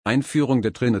Einführung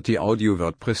der Trinity Audio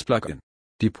WordPress Plugin.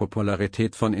 Die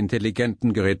Popularität von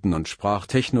intelligenten Geräten und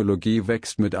Sprachtechnologie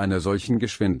wächst mit einer solchen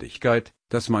Geschwindigkeit,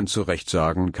 dass man zu Recht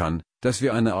sagen kann, dass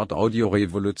wir eine Art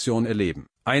Audiorevolution erleben.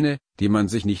 Eine, die man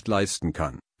sich nicht leisten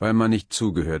kann, weil man nicht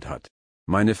zugehört hat.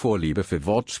 Meine Vorliebe für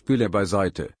Wortspiele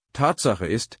beiseite. Tatsache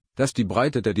ist, dass die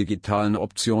Breite der digitalen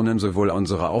Optionen sowohl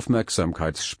unsere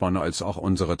Aufmerksamkeitsspanne als auch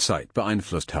unsere Zeit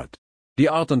beeinflusst hat.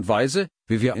 Die Art und Weise,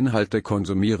 wie wir Inhalte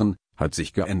konsumieren, hat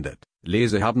sich geändert.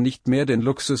 Leser haben nicht mehr den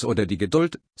Luxus oder die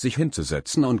Geduld, sich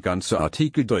hinzusetzen und ganze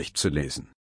Artikel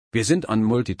durchzulesen. Wir sind an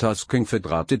Multitasking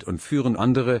verdrahtet und führen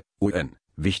andere,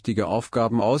 wichtige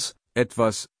Aufgaben aus,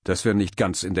 etwas, das wir nicht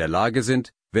ganz in der Lage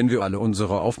sind, wenn wir alle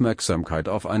unsere Aufmerksamkeit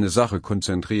auf eine Sache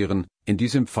konzentrieren, in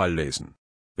diesem Fall lesen.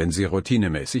 Wenn Sie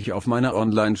routinemäßig auf meine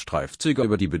Online-Streifzüge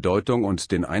über die Bedeutung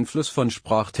und den Einfluss von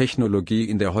Sprachtechnologie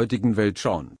in der heutigen Welt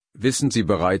schauen, wissen Sie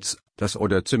bereits, dass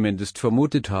oder zumindest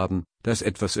vermutet haben, dass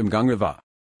etwas im Gange war.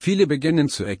 Viele beginnen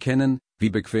zu erkennen, wie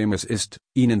bequem es ist,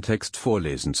 Ihnen Text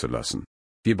vorlesen zu lassen.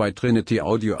 Wir bei Trinity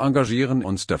Audio engagieren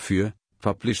uns dafür,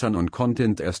 Publishern und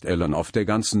Content-Erstellern auf der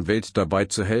ganzen Welt dabei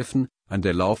zu helfen, an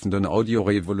der laufenden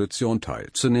Audiorevolution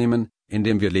teilzunehmen,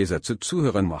 indem wir Leser zu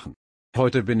Zuhörern machen.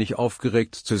 Heute bin ich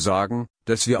aufgeregt zu sagen,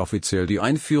 dass wir offiziell die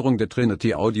Einführung der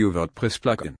Trinity Audio WordPress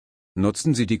Plugin.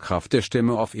 Nutzen Sie die Kraft der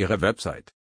Stimme auf Ihrer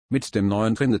Website. Mit dem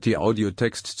neuen Trinity Audio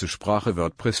Text-zu-Sprache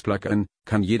WordPress Plugin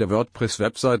kann jede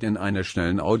WordPress-Website in einer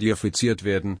schnellen audiofiziert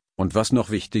werden, und was noch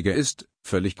wichtiger ist,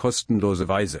 völlig kostenlose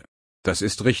Weise. Das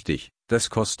ist richtig, das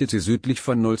kostet Sie südlich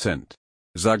von 0 Cent.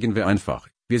 Sagen wir einfach,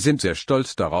 wir sind sehr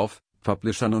stolz darauf,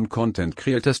 Publishern und Content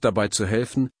Creators dabei zu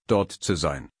helfen, dort zu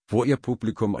sein, wo ihr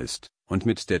Publikum ist, und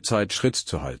mit der Zeit Schritt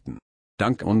zu halten.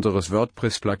 Dank unseres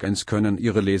WordPress-Plugins können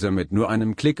Ihre Leser mit nur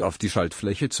einem Klick auf die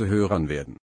Schaltfläche zu Hörern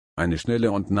werden. Eine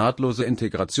schnelle und nahtlose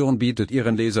Integration bietet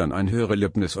Ihren Lesern ein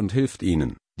Hörerlebnis und hilft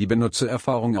Ihnen, die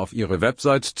Benutzererfahrung auf Ihrer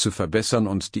Website zu verbessern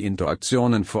und die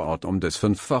Interaktionen vor Ort um das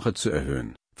 5-fache zu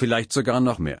erhöhen, vielleicht sogar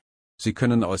noch mehr. Sie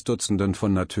können aus Dutzenden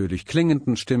von natürlich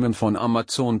klingenden Stimmen von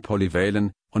Amazon Polly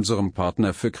wählen, unserem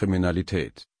Partner für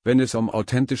Kriminalität, wenn es um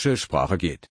authentische Sprache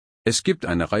geht. Es gibt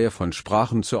eine Reihe von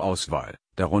Sprachen zur Auswahl,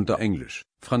 darunter Englisch,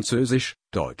 Französisch,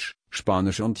 Deutsch,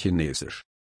 Spanisch und Chinesisch.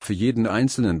 Für jeden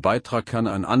einzelnen Beitrag kann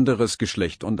ein anderes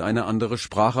Geschlecht und eine andere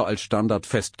Sprache als Standard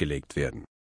festgelegt werden.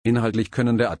 Inhaltlich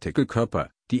können der Artikelkörper,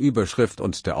 die Überschrift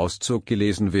und der Auszug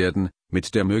gelesen werden,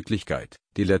 mit der Möglichkeit,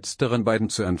 die letzteren beiden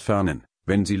zu entfernen,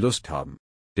 wenn Sie Lust haben.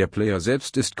 Der Player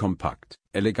selbst ist kompakt,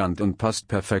 elegant und passt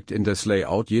perfekt in das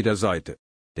Layout jeder Seite.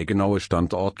 Der genaue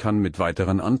Standort kann mit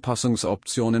weiteren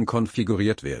Anpassungsoptionen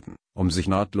konfiguriert werden, um sich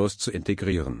nahtlos zu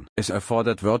integrieren. Es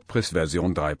erfordert WordPress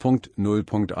Version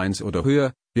 3.0.1 oder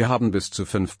höher. Wir haben bis zu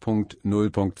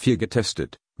 5.0.4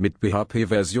 getestet, mit PHP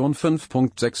Version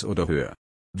 5.6 oder höher.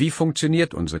 Wie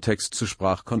funktioniert unser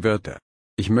Text-zu-Sprach-Konverter?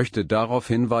 Ich möchte darauf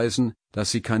hinweisen,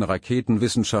 dass Sie keine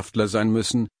Raketenwissenschaftler sein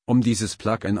müssen, um dieses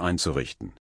Plugin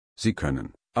einzurichten. Sie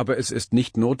können, aber es ist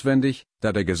nicht notwendig,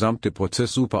 da der gesamte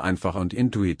Prozess super einfach und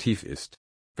intuitiv ist.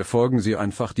 Befolgen Sie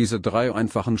einfach diese 3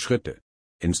 einfachen Schritte.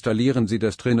 Installieren Sie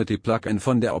das Trinity Plugin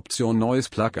von der Option Neues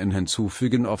Plugin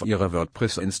hinzufügen auf Ihrer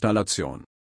WordPress-Installation.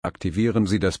 Aktivieren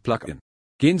Sie das Plugin.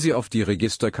 Gehen Sie auf die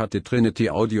Registerkarte Trinity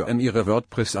Audio in Ihrer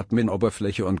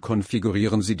WordPress-Admin-Oberfläche und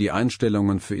konfigurieren Sie die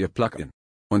Einstellungen für Ihr Plugin.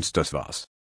 Und das war's.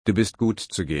 Du bist gut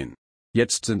zu gehen.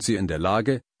 Jetzt sind Sie in der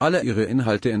Lage, alle Ihre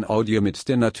Inhalte in Audio mit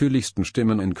der natürlichsten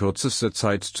Stimmen in kürzester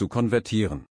Zeit zu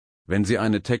konvertieren. Wenn Sie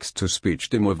eine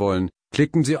Text-to-Speech-Demo wollen,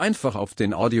 klicken Sie einfach auf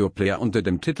den Audioplayer unter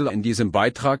dem Titel in diesem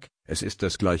Beitrag, es ist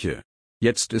das gleiche.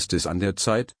 Jetzt ist es an der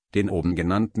Zeit, den oben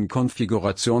genannten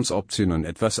Konfigurationsoptionen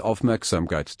etwas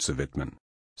Aufmerksamkeit zu widmen.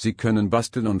 Sie können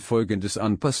basteln und Folgendes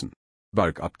anpassen.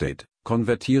 Bulk Update: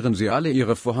 Konvertieren Sie alle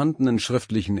Ihre vorhandenen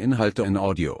schriftlichen Inhalte in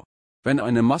Audio. Wenn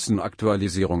eine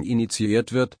Massenaktualisierung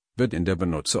initiiert wird, wird in der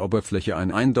Benutzeroberfläche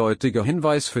ein eindeutiger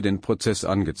Hinweis für den Prozess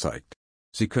angezeigt.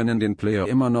 Sie können den Player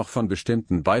immer noch von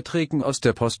bestimmten Beiträgen aus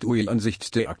der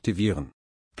Post-UI-Ansicht deaktivieren.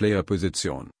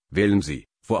 Player-Position: Wählen Sie,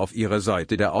 wo auf Ihrer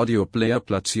Seite der Audioplayer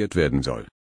platziert werden soll.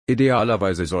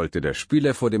 Idealerweise sollte der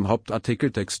Spieler vor dem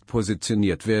Hauptartikeltext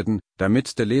positioniert werden,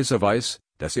 damit der Leser weiß,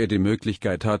 dass er die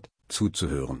Möglichkeit hat,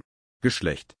 zuzuhören.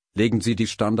 Geschlecht: Legen Sie die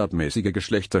standardmäßige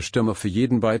Geschlechterstimme für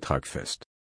jeden Beitrag fest.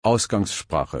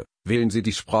 Ausgangssprache: Wählen Sie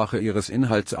die Sprache Ihres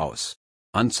Inhalts aus.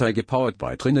 Anzeige powered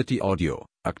by Trinity Audio: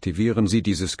 Aktivieren Sie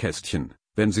dieses Kästchen,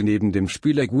 wenn Sie neben dem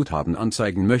Spieler Guthaben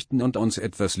anzeigen möchten und uns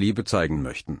etwas Liebe zeigen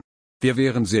möchten. Wir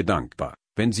wären sehr dankbar,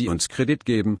 wenn Sie uns Kredit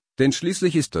geben, denn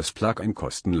schließlich ist das Plugin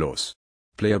kostenlos.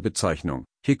 Playerbezeichnung: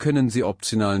 Hier können Sie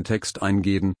optionalen Text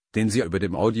eingeben, den Sie über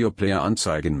dem Audioplayer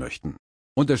anzeigen möchten.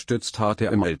 Unterstützt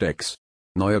HTML-Tags.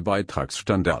 Neuer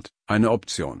Beitragsstandard, eine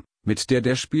Option, mit der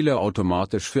der Spieler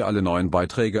automatisch für alle neuen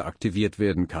Beiträge aktiviert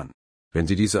werden kann. Wenn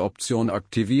Sie diese Option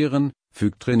aktivieren,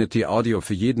 fügt Trinity Audio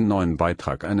für jeden neuen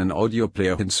Beitrag einen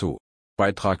Audioplayer hinzu.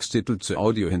 Beitragstitel zu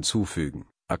Audio hinzufügen.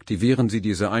 Aktivieren Sie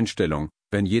diese Einstellung,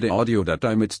 wenn jede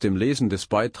Audiodatei mit dem Lesen des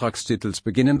Beitragstitels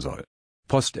beginnen soll.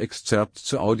 Postexzerpt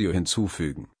zu Audio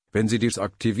hinzufügen. Wenn Sie dies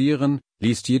aktivieren,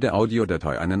 liest jede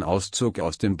Audiodatei einen Auszug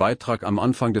aus dem Beitrag am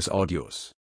Anfang des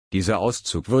Audios. Dieser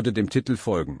Auszug würde dem Titel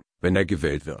folgen, wenn er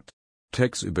gewählt wird.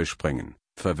 Text überspringen.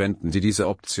 Verwenden Sie diese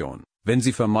Option, wenn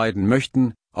Sie vermeiden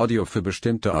möchten, Audio für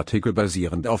bestimmte Artikel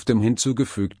basierend auf dem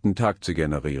hinzugefügten Tag zu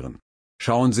generieren.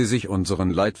 Schauen Sie sich unseren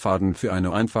Leitfaden für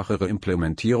eine einfachere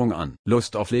Implementierung an.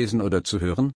 Lust auf Lesen oder zu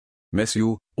hören?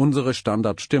 Matthew, unsere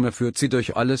Standardstimme führt Sie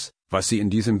durch alles, was Sie in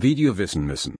diesem Video wissen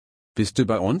müssen. Bist du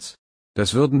bei uns?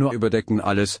 Das würde nur überdecken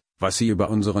alles, was Sie über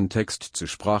unseren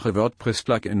Text-zu-Sprache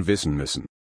WordPress-Plugin wissen müssen.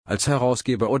 Als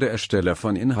Herausgeber oder Ersteller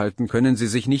von Inhalten können Sie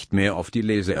sich nicht mehr auf die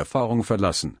Leseerfahrung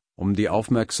verlassen, um die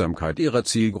Aufmerksamkeit Ihrer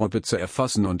Zielgruppe zu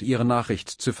erfassen und Ihre Nachricht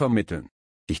zu vermitteln.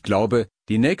 Ich glaube,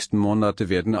 die nächsten Monate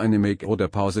werden eine Make- oder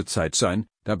Pausezeit sein,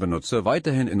 da Benutzer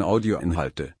weiterhin in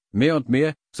Audioinhalte mehr und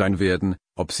mehr sein werden,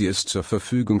 ob sie es zur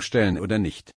Verfügung stellen oder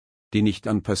nicht. Die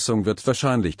Nichtanpassung wird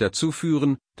wahrscheinlich dazu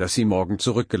führen, dass sie morgen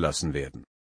zurückgelassen werden.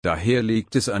 Daher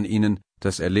liegt es an Ihnen,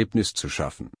 das Erlebnis zu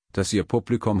schaffen, das Ihr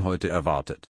Publikum heute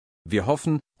erwartet. Wir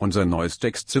hoffen, unser neues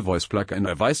Text-to-Voice-Plugin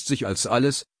erweist sich als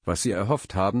alles, was Sie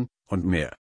erhofft haben, und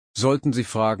mehr. Sollten Sie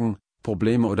Fragen,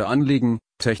 Probleme oder Anliegen,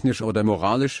 technisch oder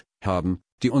moralisch, haben,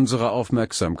 die unsere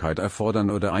Aufmerksamkeit erfordern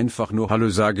oder einfach nur Hallo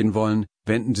sagen wollen,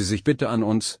 wenden Sie sich bitte an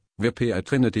uns,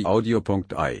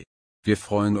 wp@trinityaudio.ai. Wir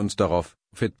freuen uns darauf,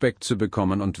 Feedback zu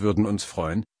bekommen und würden uns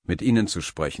freuen, mit Ihnen zu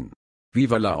sprechen.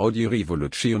 Viva la Audio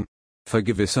Revolution!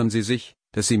 Vergewissern Sie sich,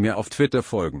 dass Sie mir auf Twitter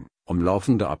folgen, um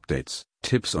laufende Updates,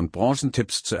 Tipps und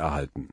Branchentipps zu erhalten.